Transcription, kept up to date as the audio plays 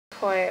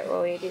quiet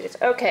while we do this.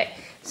 Okay,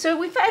 so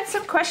we've had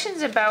some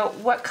questions about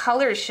what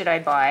colors should I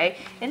buy,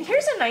 and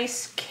here's a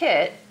nice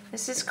kit.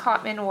 This is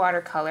Cotman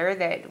watercolor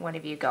that one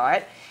of you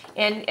got,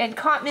 and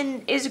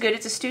Cotman is good.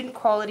 It's a student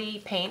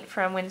quality paint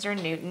from Winsor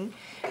 & Newton,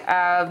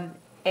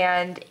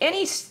 and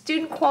any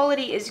student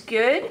quality is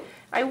good.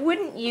 I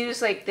wouldn't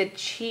use like the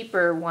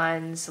cheaper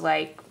ones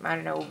like, I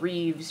don't know,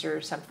 Reeves or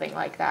something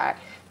like that.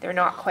 They're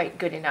not quite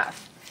good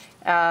enough.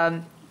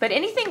 But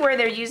anything where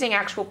they're using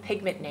actual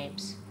pigment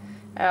names,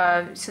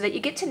 so that you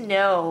get to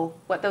know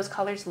what those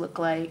colors look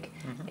like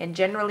and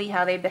generally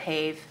how they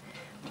behave.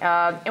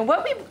 And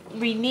what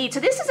we need, so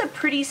this is a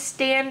pretty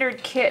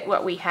standard kit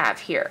what we have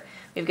here.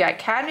 We've got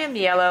cadmium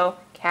yellow,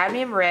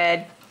 cadmium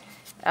red,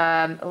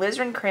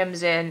 alizarin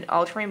crimson,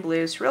 ultramarine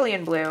blue,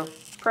 cerulean blue,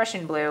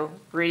 Prussian blue,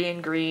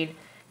 viridian green,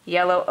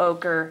 yellow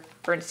ochre,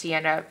 burnt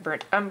sienna,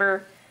 burnt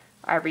umber,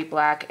 ivory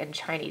black, and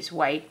Chinese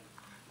white.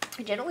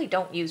 I generally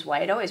don't use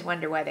white. I always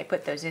wonder why they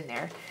put those in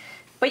there.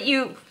 But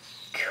you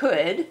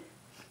could,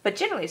 but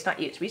generally it's not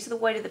used. We use the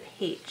white of the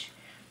page,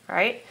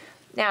 right?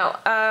 Now,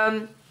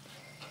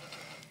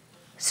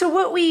 so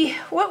what we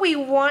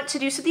want to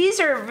do, so these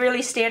are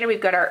really standard.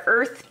 We've got our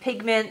earth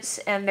pigments,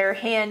 and they're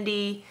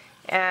handy,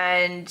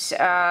 and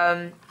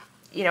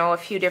you know, a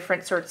few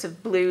different sorts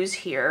of blues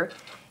here.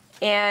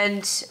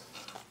 And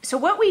so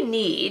what we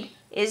need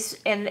is,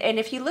 and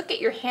if you look at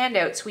your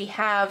handouts, we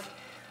have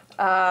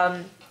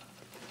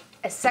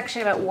a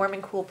section about warm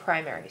and cool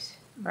primaries,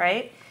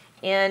 right?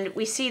 And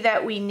we see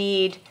that we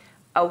need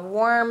a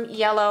warm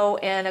yellow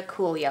and a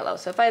cool yellow.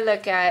 So if I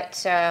look at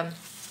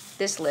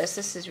this list,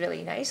 this is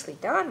really nicely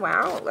done.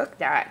 Wow, look at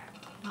that.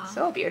 Wow.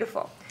 So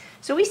beautiful.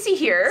 So we see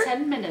here,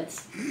 10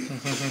 minutes.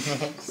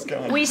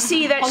 we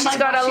see that she's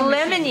got a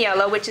lemon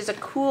yellow, which is a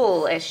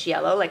coolish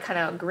yellow, like kind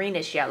of a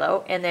greenish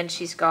yellow, and then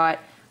she's got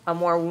a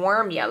more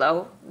warm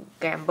yellow,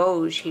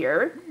 gamboge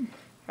here,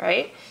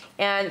 right?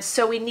 And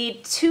so we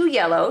need 2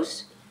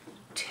 yellows,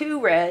 2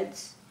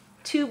 reds,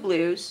 2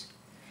 blues,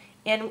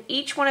 and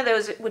each one of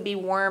those would be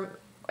warm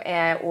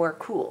or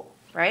cool,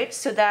 right?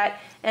 So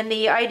that, and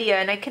the idea,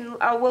 and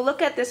we'll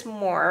look at this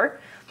more,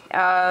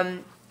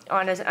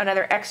 on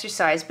another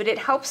exercise, but it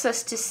helps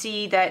us to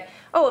see that,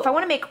 oh, if I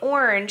want to make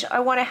orange, I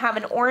want to have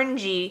an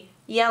orangey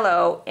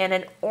yellow and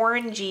an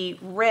orangey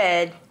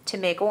red to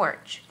make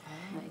orange.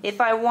 Oh, nice. If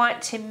I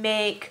want to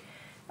make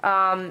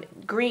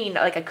green,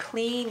 like a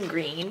clean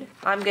green,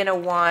 I'm going to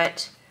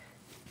want,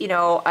 you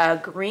know, a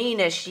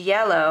greenish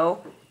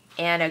yellow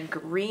and a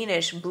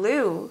greenish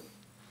blue.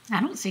 I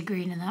don't see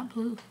green in that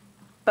blue.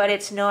 But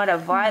it's not a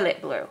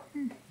violet blue,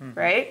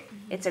 right?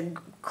 It's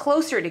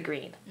closer to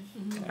green.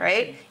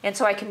 Right? And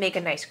so I can make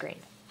a nice green.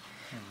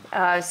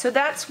 So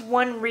that's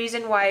one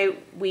reason why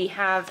we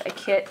have a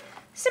kit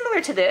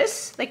similar to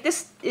this. Like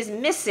this is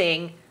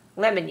missing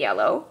lemon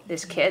yellow,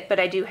 this kit, but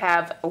I do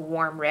have a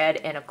warm red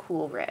and a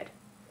cool red.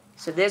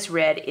 So this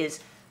red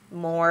is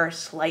more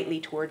slightly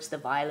towards the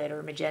violet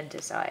or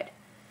magenta side.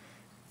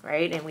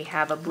 Right? And we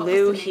have a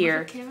blue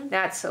here.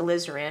 That's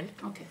alizarin.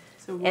 Okay.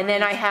 So and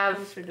then I have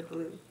closer to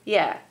blue.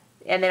 Yeah.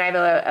 And then I have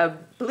a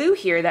blue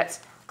here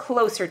that's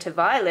closer to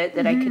violet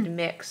that I could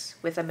mix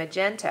with a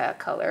magenta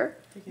color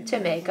to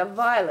make a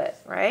violet,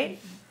 right?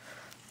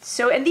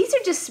 So, and these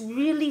are just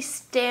really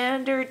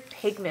standard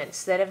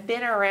pigments that have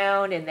been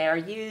around, and they are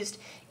used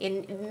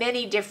in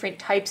many different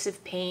types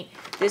of paint.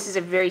 This is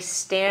a very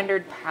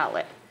standard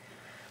palette.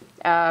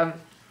 And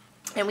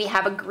we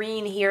have a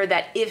green here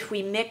that if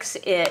we mix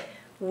it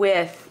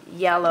with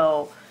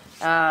yellow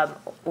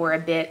or a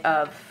bit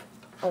of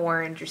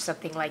orange or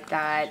something like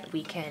that,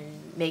 we can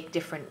make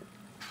different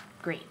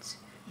greens.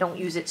 Don't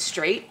use it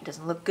straight, it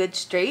doesn't look good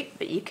straight,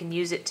 but you can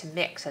use it to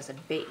mix as a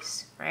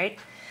base, right?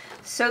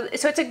 So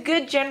it's a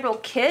good general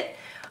kit.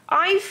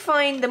 I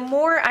find the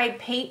more I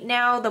paint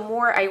now, the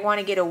more I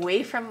want to get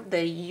away from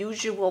the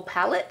usual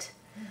palette,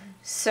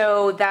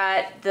 so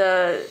that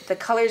the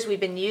colors we've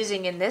been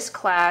using in this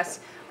class,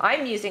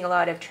 I'm using a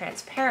lot of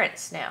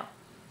transparents now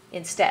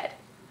instead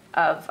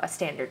of a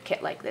standard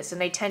kit like this,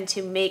 and I tend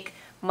to make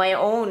my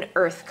own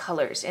earth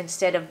colors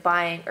instead of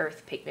buying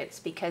earth pigments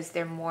because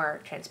they're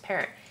more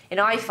transparent. And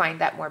I find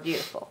that more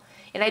beautiful.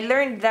 And I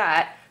learned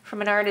that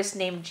from an artist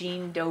named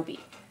Jean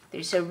Dobie.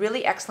 There's a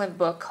really excellent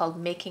book called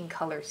Making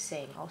Colors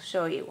Sing. I'll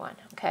show you one,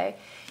 okay?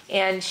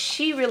 And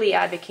she really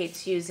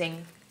advocates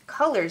using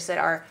colors that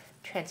are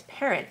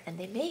transparent, and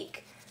they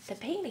make the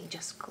painting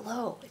just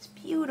glow. It's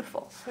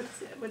beautiful.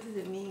 What does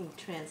it mean,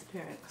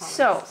 transparent colors?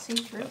 So,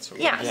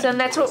 yeah, so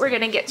that's what we're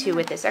going to get to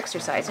with this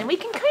exercise. And we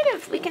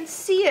can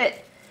see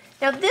it.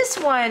 Now this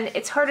one,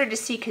 it's harder to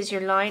see because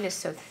your line is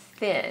so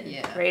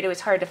thin, right? It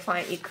was hard to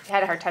find, you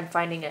had a hard time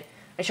finding a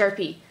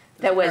Sharpie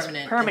that was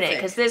permanent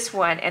because this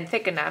one, and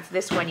thick enough,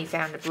 this one you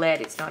found a bled,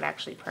 it's not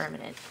actually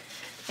permanent.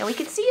 And we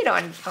can see it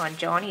on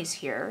Johnny's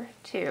here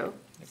too.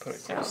 Put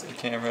it close to the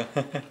camera.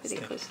 Pretty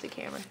close to the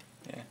camera.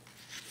 Yeah.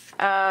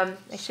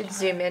 I should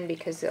zoom in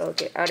because it'll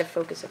get out of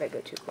focus if I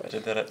go too close. I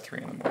did that at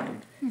 3 in the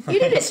morning. You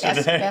did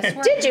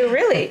it. Did you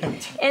really?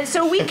 And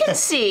so we can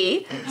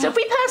see, so if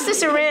we pass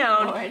this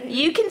around,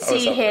 you can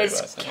see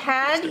his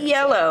cad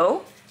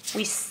yellow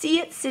we see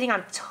it sitting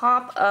on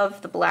top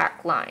of the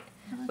black line.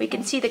 We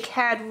can see the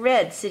cad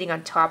red sitting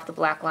on top of the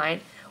black line,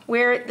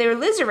 where their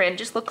alizarin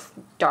just looks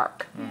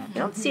dark. You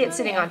don't see it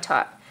sitting on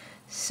top.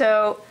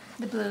 So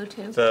The blue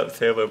too. The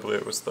phthalo blue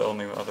was the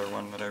only other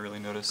one that I really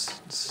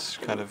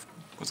noticed kind of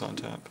was on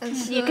top.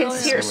 you can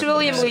see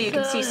cerulean blue, you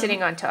can see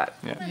sitting on top.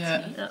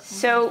 Yeah.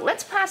 So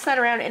let's pass that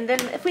around, and then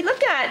if we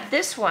look at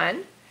this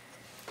one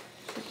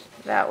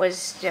that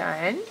was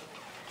done,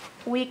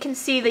 we can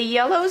see the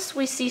yellows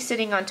we see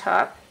sitting on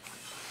top.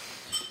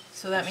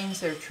 So that means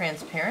they're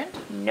transparent?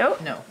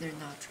 Nope, No.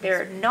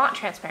 they're not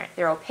transparent.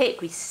 They're opaque.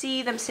 We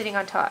see them sitting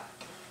on top,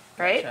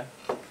 right?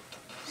 Gotcha.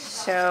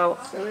 So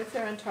So if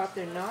they're on top,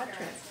 they're not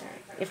transparent.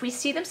 if we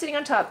see them sitting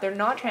on top, they're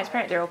not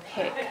transparent, they're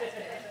opaque.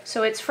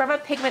 So it's from a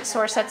pigment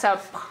source that's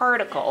a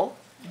particle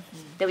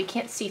that we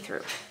can't see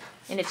through.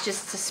 And it's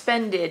just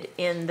suspended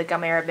in the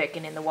gum arabic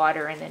and in the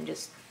water and then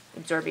just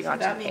absorbing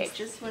onto That the means page.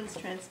 this one's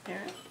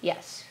transparent?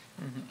 Yes.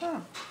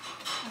 Oh.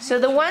 So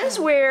the ones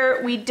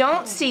where we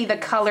don't see the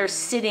color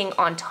sitting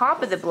on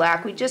top of the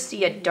black, we just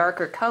see a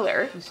darker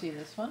color, You see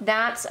this one?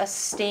 that's a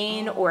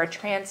stain or a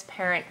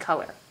transparent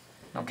color.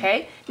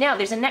 Okay? Now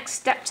there's a next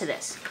step to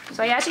this.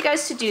 So I asked you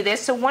guys to do this.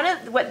 So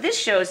what this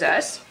shows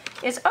us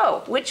is,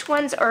 oh, which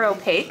ones are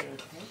opaque,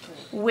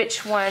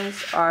 which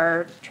ones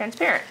are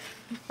transparent,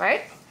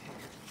 right?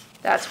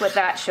 That's what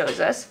that shows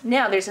us.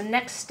 Now there's a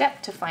next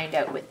step to find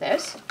out with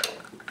this.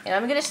 And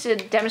I'm going to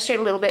demonstrate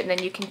a little bit and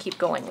then you can keep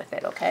going with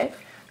it, okay?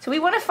 So we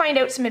want to find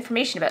out some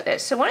information about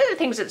this. So one of the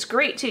things that's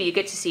great too, you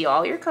get to see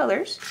all your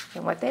colors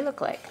and what they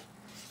look like.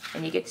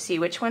 And you get to see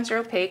which ones are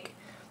opaque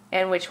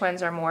and which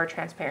ones are more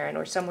transparent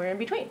or somewhere in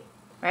between,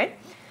 right?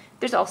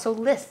 There's also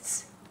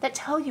lists that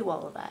tell you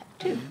all of that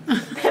too.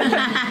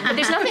 But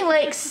there's nothing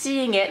like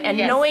seeing it and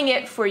knowing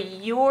it for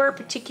your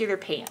particular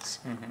paints,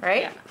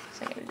 right?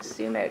 So I'm going to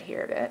zoom out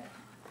here a bit.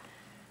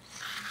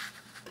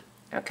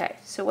 Okay,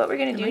 so what we're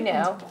going to do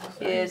now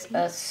is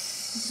a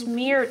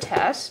smear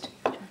test.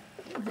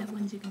 The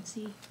ones you can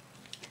see.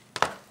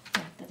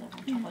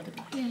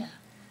 Yeah.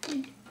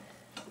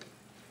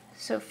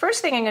 So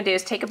first thing I'm going to do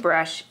is take a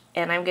brush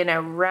and I'm going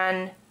to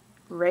run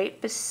right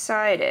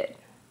beside it.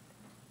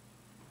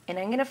 And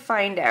I'm going to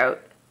find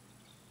out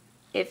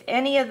if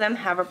any of them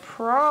have a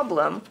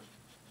problem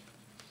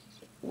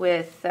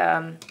with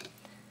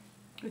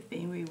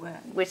being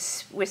re-wet.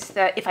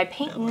 if I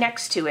paint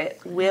next to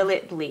it, will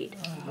it bleed?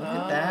 Look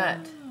at that.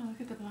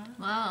 Look at the black.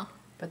 Wow.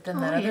 But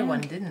then that other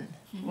one didn't.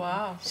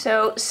 Wow.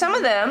 So some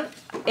of them,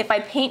 if I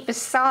paint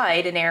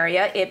beside an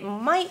area, it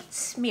might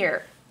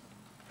smear,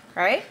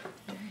 right?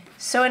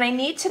 So, and I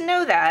need to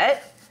know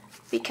that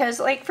because,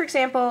 like, for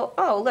example,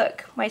 oh,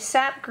 look, my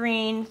sap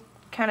green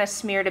kind of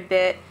smeared a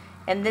bit,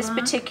 and this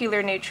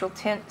particular neutral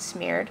tint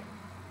smeared,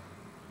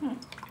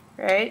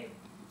 right?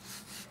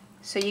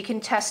 So you can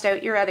test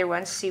out your other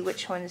ones, see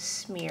which ones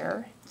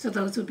smear. So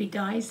those would be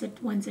dyes,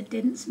 ones that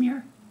didn't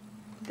smear?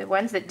 The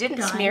ones that didn't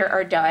Dye. smear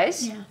are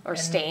dyes Yeah. or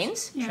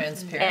stains. Yeah.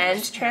 Transparent.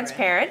 And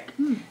transparent.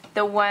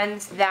 The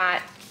ones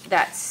that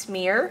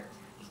smear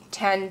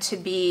tend to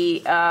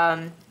be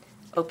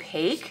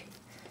opaque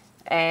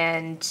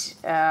and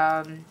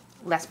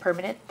less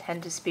permanent,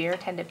 tend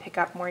to pick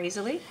up more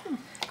easily.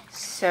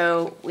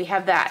 So we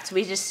have that. So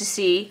we just to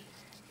see,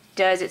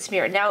 does it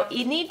smear? Now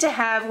you need to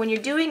have, when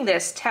you're doing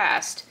this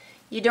test,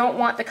 you don't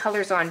want the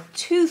colors on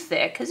too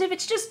thick, because if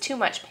it's just too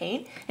much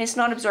paint and it's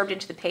not absorbed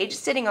into the page, it's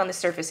sitting on the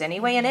surface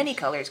anyway, and any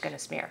color is going to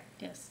smear.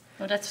 Yes.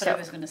 Well, that's what So- I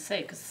was going to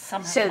say, because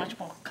some have So, much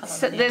more color.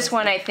 so than the this others.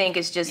 one I think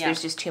is just,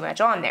 there's just too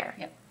much on there.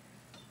 Yep.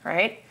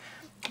 Right?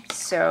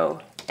 So,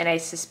 and I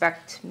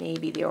suspect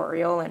maybe the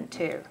aureolin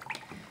too.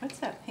 What's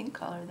that pink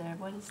color there?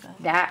 What is that?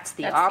 That's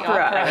the That's the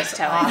opera I opera. was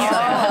telling you.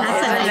 That's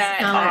a Isn't nice that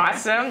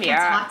color. awesome?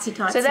 Yeah. It's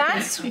hotsy-totsy So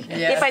that's pink.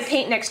 if I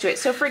paint next to it.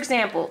 So for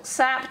example,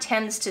 sap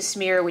tends to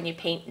smear when you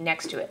paint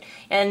next to it.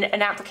 And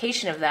an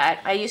application of that,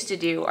 I used to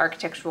do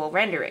architectural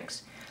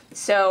renderings.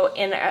 So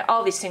in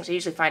all these things I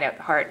usually find out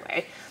the hard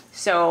way.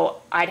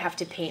 So I'd have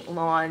to paint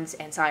lawns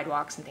and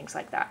sidewalks and things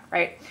like that,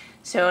 right?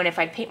 So, and if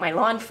I'd paint my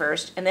lawn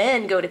first and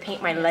then go to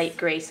paint my light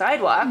gray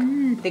sidewalk,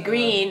 the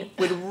green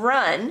would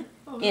run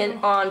in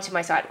onto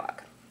my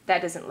sidewalk.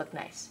 That doesn't look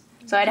nice.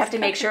 So I'd have to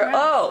make sure,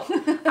 oh,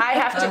 I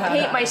have to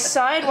paint my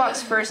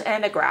sidewalks first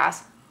and the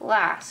grass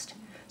last.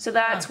 So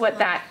that's what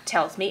that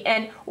tells me.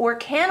 And, or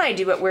can I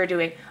do what we're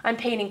doing? I'm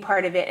painting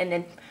part of it and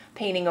then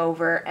painting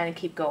over and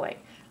keep going.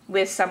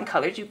 With some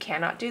colors, you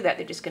cannot do that.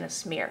 They're just going to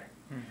smear.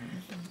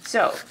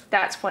 So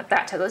that's what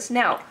that tells us.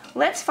 Now,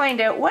 let's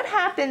find out what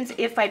happens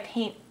if I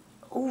paint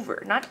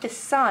over, not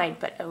beside,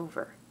 but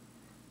over.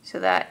 So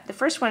that, the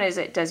first one is,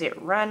 does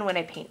it run when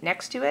I paint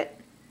next to it?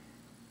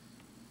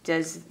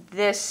 Does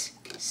this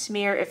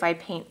smear if I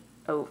paint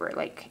over?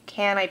 Like,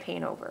 can I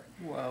paint over?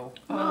 Whoa.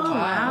 Oh,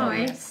 wow.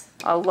 Yes.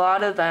 A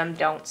lot of them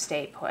don't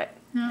stay put.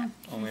 No.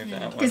 Only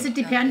that one. Does it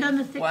depend on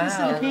the thickness of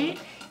Wow. the paint?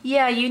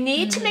 Yeah, you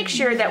need to make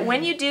sure that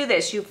when you do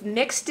this, you've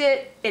mixed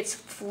it, it's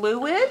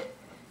fluid,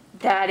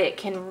 that it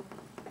can,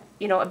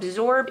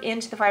 absorb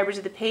into the fibers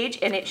of the page,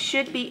 and it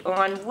should be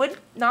on wood,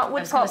 not I wood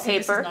was gonna pulp say,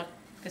 this is paper. not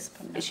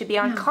It should be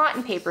on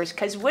cotton papers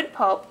because wood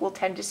pulp will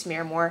tend to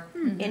smear more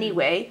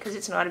anyway because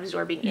it's not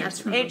absorbing That's into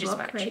the from a page as book,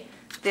 much. right?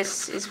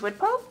 This is wood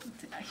pulp?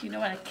 You know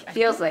what? I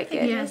Feels don't like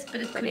think it. Yes,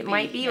 but it But could it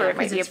might be, or it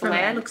might Because be a it's from, it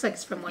blend. looks like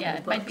it's from one Yeah, of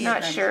it the might books. be a Not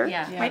blend. sure.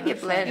 Yeah. Might be a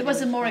blend. It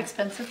was a more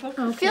expensive book.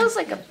 Okay. Feels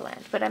like a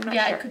blend, but I'm not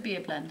Yeah, sure. it could be a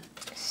blend.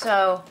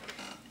 So,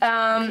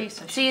 Okay,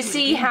 so you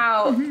see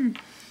how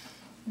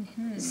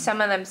some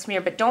of them smear,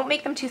 but don't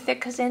make them too thick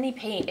because any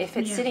paint, if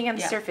it's Yeah. sitting on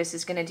the Yeah. surface,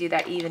 is going to do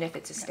that even if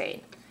it's a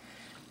stain.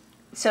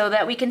 So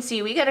that we can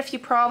see we got a few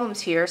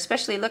problems here,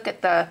 especially look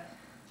at the,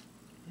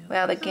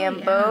 well, the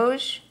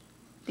gamboge.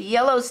 The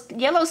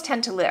yellows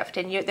tend to lift,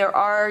 and there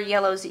are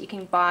yellows that you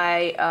can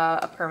buy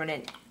a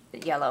permanent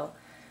yellow.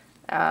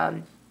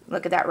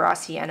 Look at that raw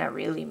sienna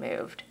really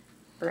moved.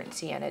 Burnt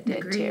sienna The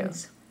did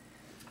greens.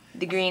 too.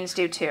 The greens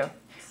do too,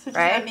 So does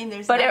right? that mean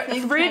there's But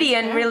nothing Viridian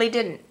transparent? really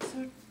didn't.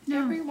 So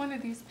No. every one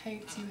of these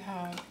paints you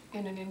have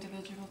in an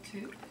individual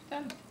tube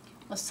then?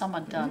 Well, some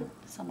are done,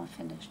 some are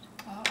finished.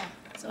 Oh.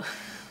 So,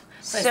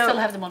 so I So- still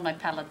have them on my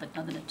palette, but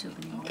not in a tube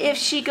anymore. If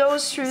she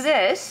goes through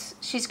this,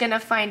 she's going to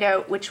find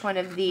out which one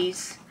of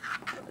these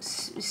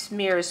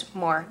smears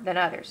more than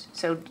others.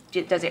 So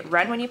does it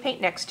run when you paint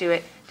next to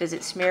it? Does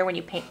it smear when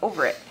you paint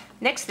over it?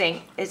 Next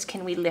thing is,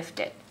 can we lift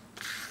it?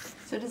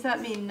 So does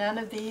that mean none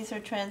of these are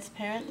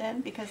transparent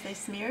then because they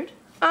smeared?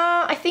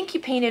 I think you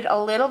painted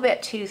a little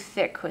bit too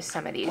thick with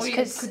some of these Or it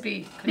because could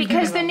be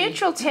because the very well be.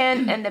 neutral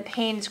tint and the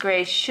Payne's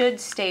gray should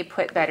stay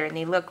put better, and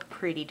they look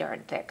pretty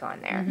darn thick on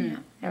there.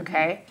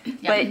 Okay,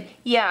 but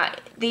yeah,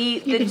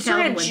 the can tell sort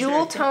the of ones that jewel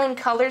are thick. tone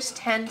colors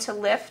tend to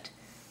lift,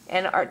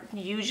 and are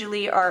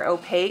usually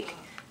opaque.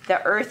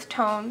 The earth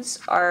tones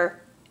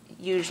are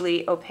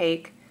usually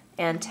opaque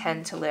and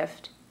tend to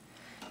lift.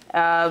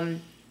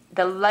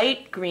 The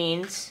light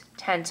greens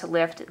tend to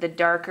lift. The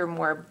darker,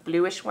 more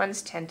bluish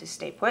ones tend to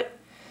stay put.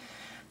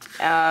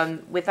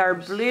 With our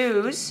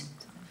blues,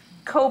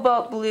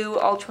 cobalt blue,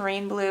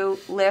 ultramarine blue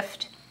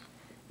lift.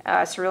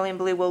 Cerulean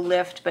blue will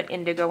lift, but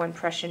indigo and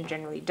Prussian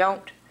generally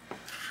don't.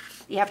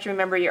 You have to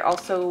remember you're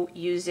also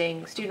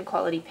using student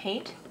quality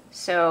paint,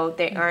 so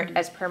they aren't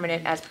as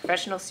permanent as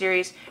professional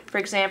series. For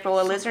example,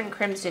 alizarin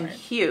crimson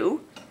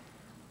hue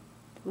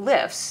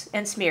lifts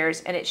and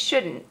smears, and it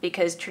shouldn't,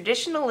 because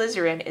traditional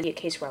alizarin is a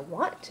case where I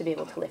want to be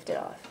able to lift it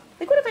off.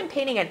 Like, what if I'm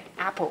painting an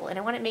apple and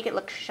I want to make it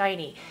look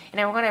shiny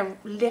and I want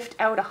to lift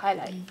out a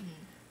highlight?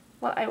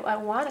 Well, I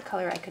want a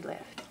color I could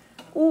lift.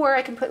 Or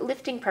I can put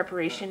lifting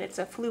preparation, it's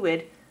a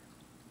fluid,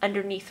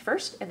 underneath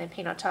first and then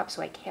paint on top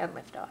so I can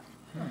lift off.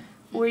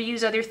 Or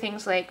use other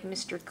things like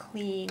Mr.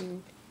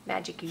 Clean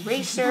Magic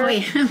Eraser, Oh,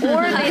 yeah.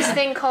 or this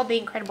thing called the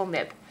Incredible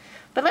Nib.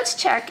 But let's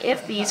check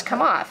if these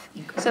come off.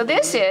 So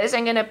this is,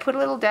 I'm going to put a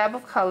little dab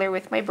of color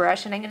with my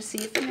brush, and I'm going to see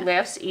if it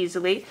lifts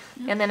easily.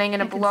 And then I'm going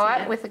to can blot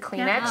see it. with a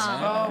Kleenex.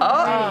 Yeah.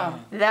 Oh,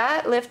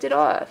 that lifted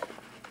off.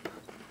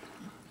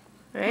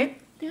 Right?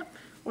 Yep.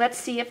 Let's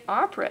see if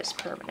opera is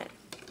permanent.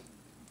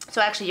 So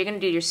actually, you're going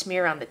to do your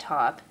smear on the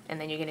top, and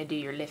then you're going to do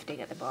your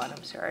lifting at the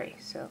bottom. Sorry.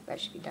 So that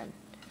should be done.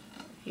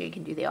 Here you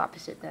can do the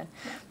opposite then.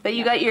 But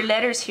you got your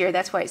letters here.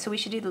 That's why. So we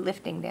should do the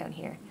lifting down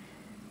here.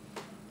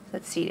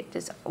 Let's see.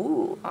 Does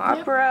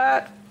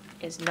opera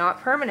is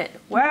not permanent.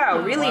 Wow,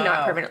 really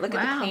not Wow. permanent. Look Wow.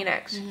 at the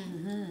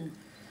Kleenex.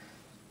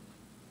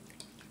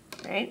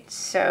 Right.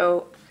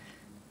 So,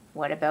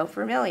 what about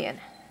vermilion?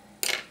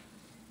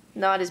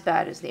 Not as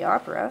bad as the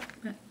opera,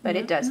 but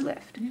it does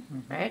lift.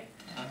 Right.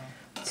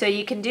 So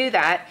you can do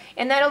that,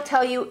 and that'll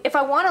tell you if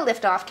I want to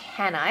lift off,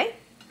 can I,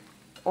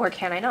 or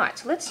can I not?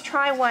 So let's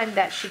try one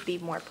that should be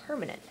more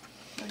permanent.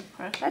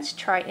 Let's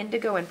try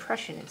indigo and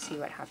Prussian and see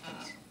what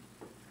happens.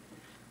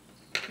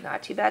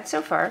 Not too bad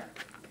so far.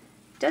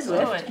 Does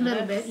lift. A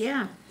little bit,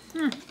 yeah.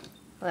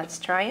 Let's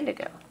try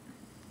indigo.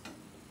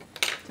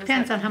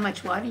 Depends on how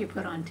much water you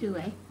put on too,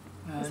 eh?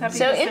 Does that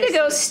So mean it's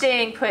indigo's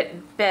staying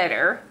put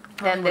better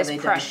than this They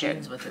dye Prussian.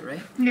 jeans with it,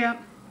 right? Yeah.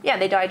 Yeah,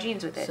 they dye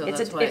jeans with it. So It's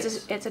that's a why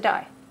it's a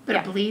dye. But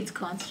Yeah. it bleeds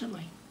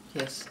constantly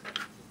Yes.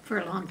 for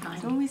a long So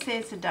when time. we say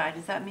it's a dye,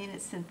 does that mean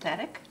it's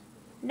synthetic?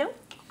 No,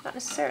 not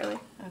necessarily.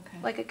 Okay.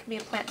 Like it can be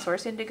a plant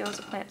source. Indigo is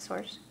a plant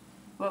source.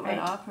 What would right.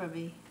 opera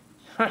be?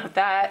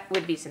 That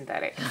would be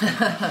synthetic.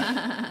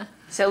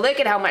 So look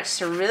at how much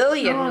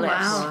cerulean Oh, lifts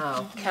wow.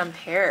 Wow.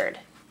 compared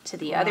to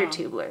the other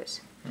tubulars.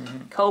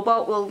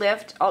 Cobalt will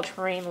lift,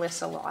 ultramarine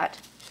lifts a lot.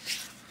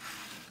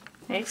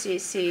 Right, so you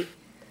see,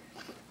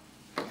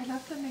 I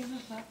love the name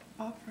of that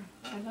opera.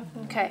 I love the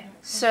okay,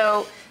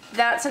 so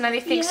that's another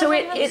thing. So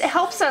it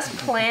helps us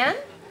plan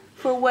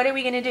for what are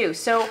we gonna do.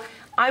 So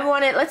I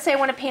want to, let's say I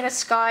want to paint a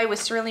sky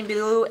with cerulean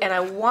blue and I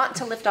want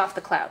to lift off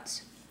the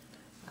clouds.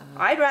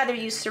 I'd rather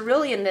use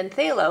cerulean than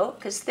phthalo,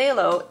 because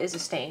phthalo is a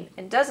stain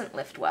and doesn't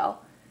lift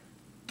well,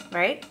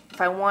 right? If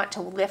I want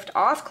to lift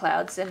off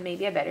clouds, then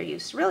maybe I better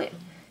use cerulean.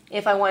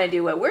 If I want to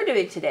do what we're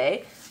doing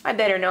today, I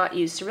better not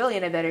use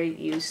cerulean, I better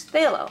use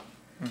phthalo.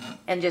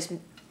 And just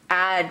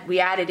we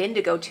added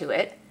indigo to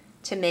it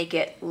to make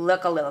it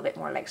look a little bit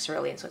more like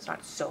cerulean so it's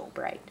not so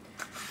bright.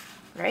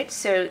 Right?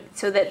 So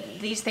that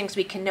these things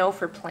we can know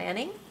for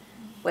planning,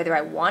 whether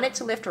I want it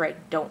to lift or I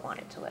don't want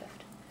it to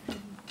lift.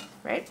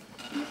 right?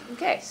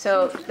 Okay,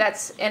 so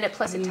that's, and it,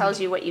 plus it tells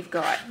you what you've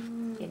got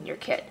in your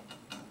kit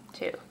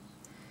too.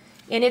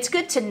 And it's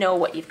good to know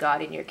what you've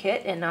got in your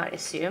kit and not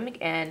assume,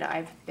 and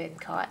I've been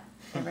caught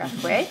in a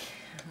rough way.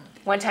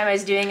 One time I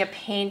was doing a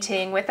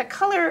painting with a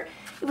color,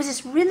 it was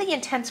this really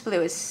intense blue.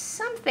 It was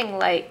something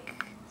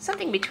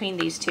between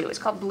these two. It was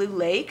called Blue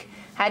Lake.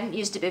 Hadn't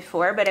used it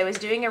before, but I was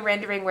doing a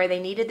rendering where they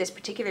needed this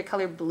particular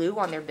color blue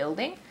on their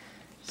building.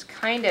 It's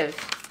kind of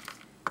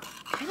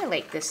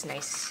like this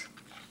nice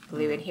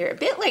blue in here, a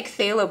bit like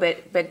phthalo,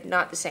 but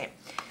not the same.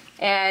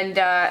 And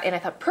I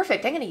thought,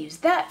 perfect, I'm going to use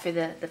that for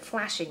the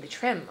flashing, the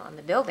trim on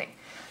the building.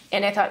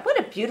 And I thought, what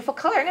a beautiful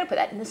color, I'm going to put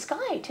that in the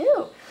sky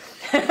too.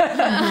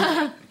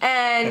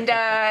 and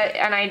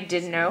I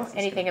didn't know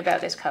anything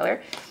about this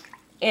color.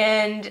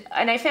 And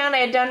I found I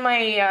had done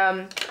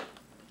my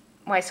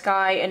my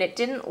sky and it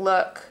didn't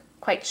look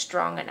quite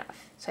strong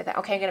enough. So I thought,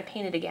 okay, I'm going to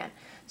paint it again.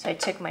 So I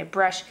took my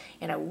brush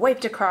and I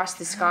wiped across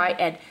the sky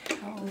and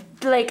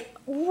like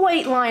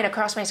white line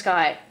across my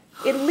sky.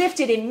 It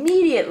lifted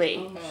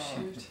immediately.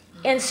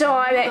 And so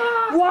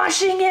I'm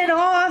washing it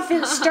off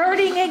and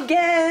starting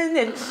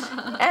again,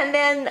 and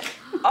then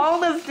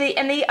all of the,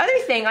 and the other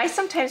thing, I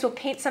sometimes will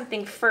paint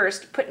something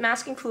first, put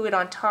masking fluid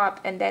on top,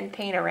 and then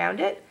paint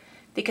around it,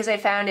 because I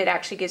found it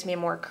actually gives me a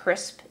more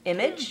crisp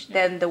image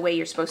than the way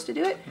you're supposed to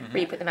do it, where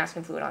you put the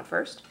masking fluid on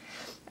first.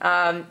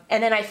 And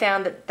then I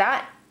found that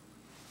that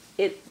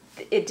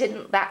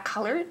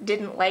color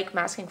didn't like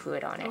masking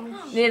fluid on it.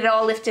 And it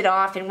all lifted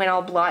off and went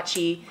all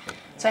blotchy.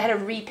 So I had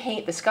to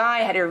repaint the sky,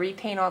 I had to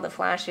repaint all the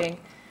flashing.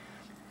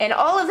 And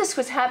all of this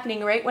was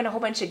happening right when a whole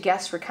bunch of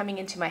guests were coming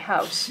into my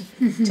house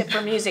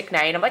for music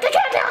night. I'm like, I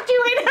can't talk to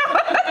you right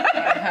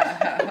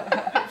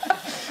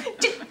now.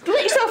 Just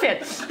let yourself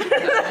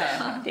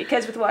in.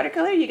 Because with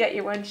watercolor, you got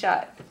your one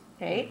shot,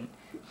 right?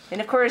 And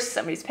of course,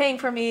 somebody's paying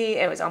for me.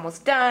 It was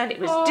almost done.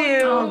 It was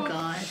due. Oh,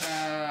 God.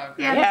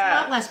 Yeah, there's a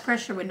lot less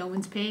pressure when no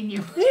one's paying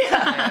you.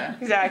 Yeah,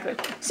 exactly.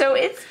 So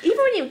it's, even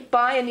when you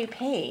buy a new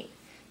paint,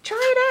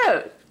 try it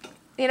out.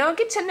 You know,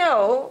 get to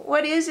know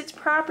what is its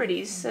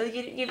properties. So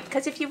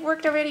because if you've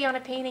worked already on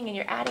a painting and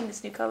you're adding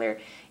this new color,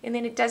 and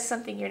then it does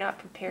something you're not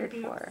prepared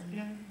for.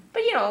 Yeah.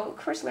 But you know, of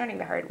course, learning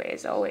the hard way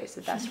is always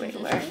the best way to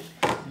learn.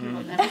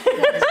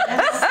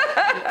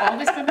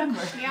 Always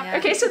remember. Yeah.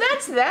 Okay, so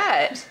that's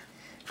that.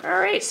 All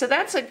right, so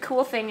that's a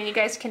cool thing, and you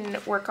guys can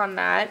work on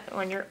that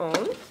on your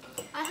own.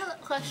 I have a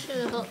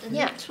question about the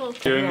natural.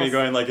 Doing me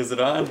going like, is it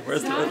on?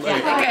 Where's the red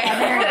light? Okay.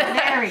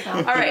 There we go.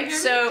 All right,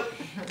 so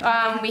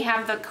we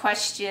have the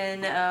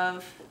question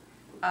of,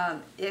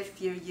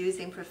 If you're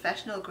using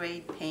professional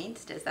grade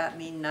paints, does that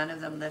mean none of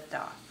them lift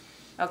off?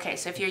 okay,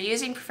 so if you're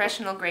using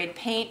professional grade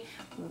paint,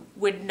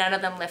 would none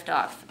of them lift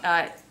off?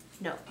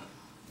 No.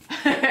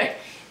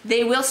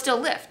 They will still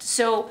lift.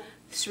 So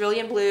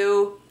cerulean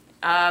blue,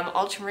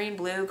 ultramarine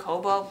blue,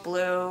 cobalt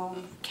blue,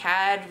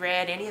 cad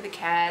red, any of the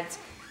cads,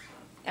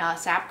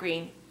 sap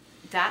green,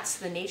 that's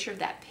the nature of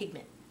that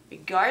pigment.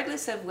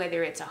 Regardless of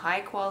whether it's a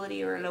high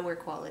quality or a lower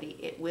quality,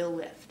 it will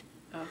lift.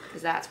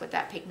 Because that's what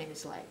that pigment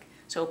is like.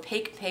 So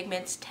opaque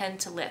pigments tend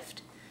to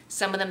lift.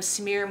 Some of them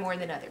smear more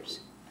than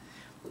others.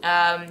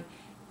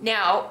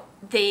 Now,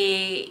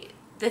 the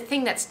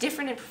thing that's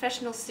different in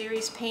professional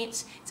series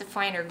paints, it's a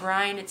finer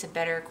grind, it's a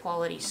better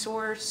quality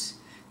source.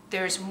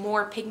 There's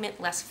more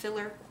pigment, less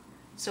filler.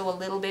 So a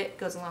little bit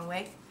goes a long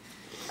way.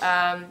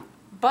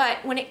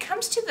 But when it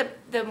comes to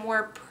the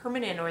more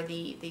permanent or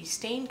the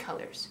stain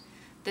colors,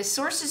 the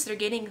sources they're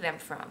getting them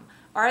from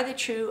are the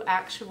true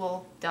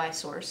actual dye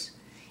source.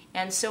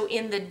 And so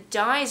in the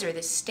dyes or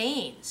the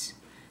stains,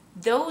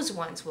 those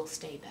ones will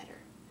stay better.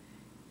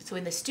 So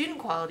in the student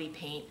quality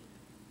paint,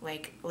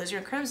 like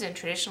alizarin crimson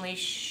traditionally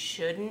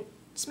shouldn't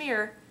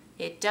smear.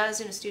 It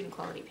does in a student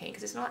quality paint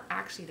because it's not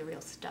actually the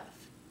real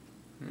stuff.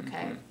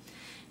 Okay.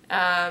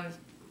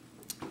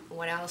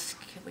 What else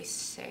can we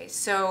say?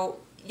 So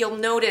you'll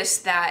notice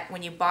that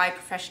when you buy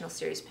professional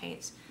series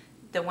paints,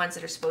 the ones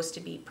that are supposed to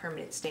be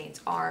permanent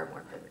stains are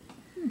more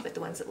permanent, but the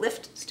ones that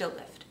lift still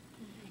lift.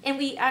 And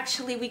we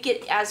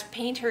get, as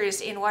painters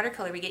in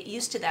watercolor, we get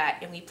used to that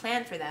and we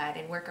plan for that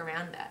and work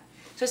around that.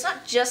 So it's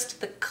not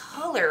just the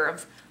color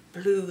of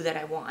blue that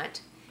I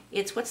want,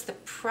 it's what's the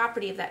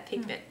property of that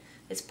pigment.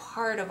 It's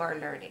part of our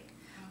learning.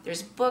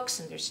 There's books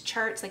and there's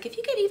charts. Like if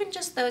you get even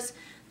just the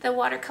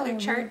watercolor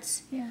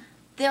charts,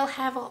 they'll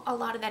have a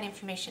lot of that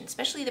information,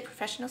 especially the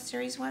professional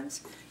series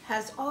ones,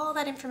 has all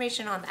that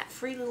information on that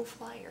free little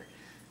flyer.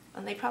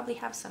 And they probably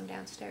have some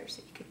downstairs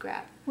that you could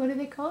grab. What are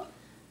they called?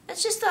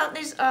 It's just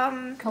it's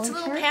a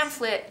little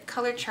pamphlet,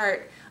 color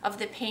chart of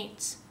the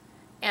paints.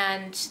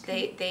 And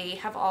they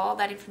have all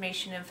that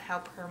information of how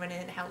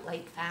permanent, how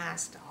light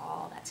fast,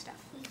 all that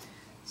stuff.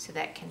 So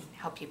that can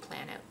help you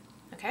plan out.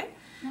 Okay?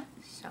 Yep.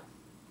 So,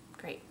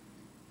 great.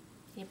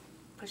 You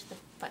push the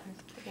button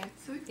again.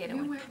 So The other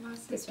you one. went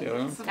last This week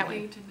one. to some That one.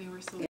 paint and they were sold.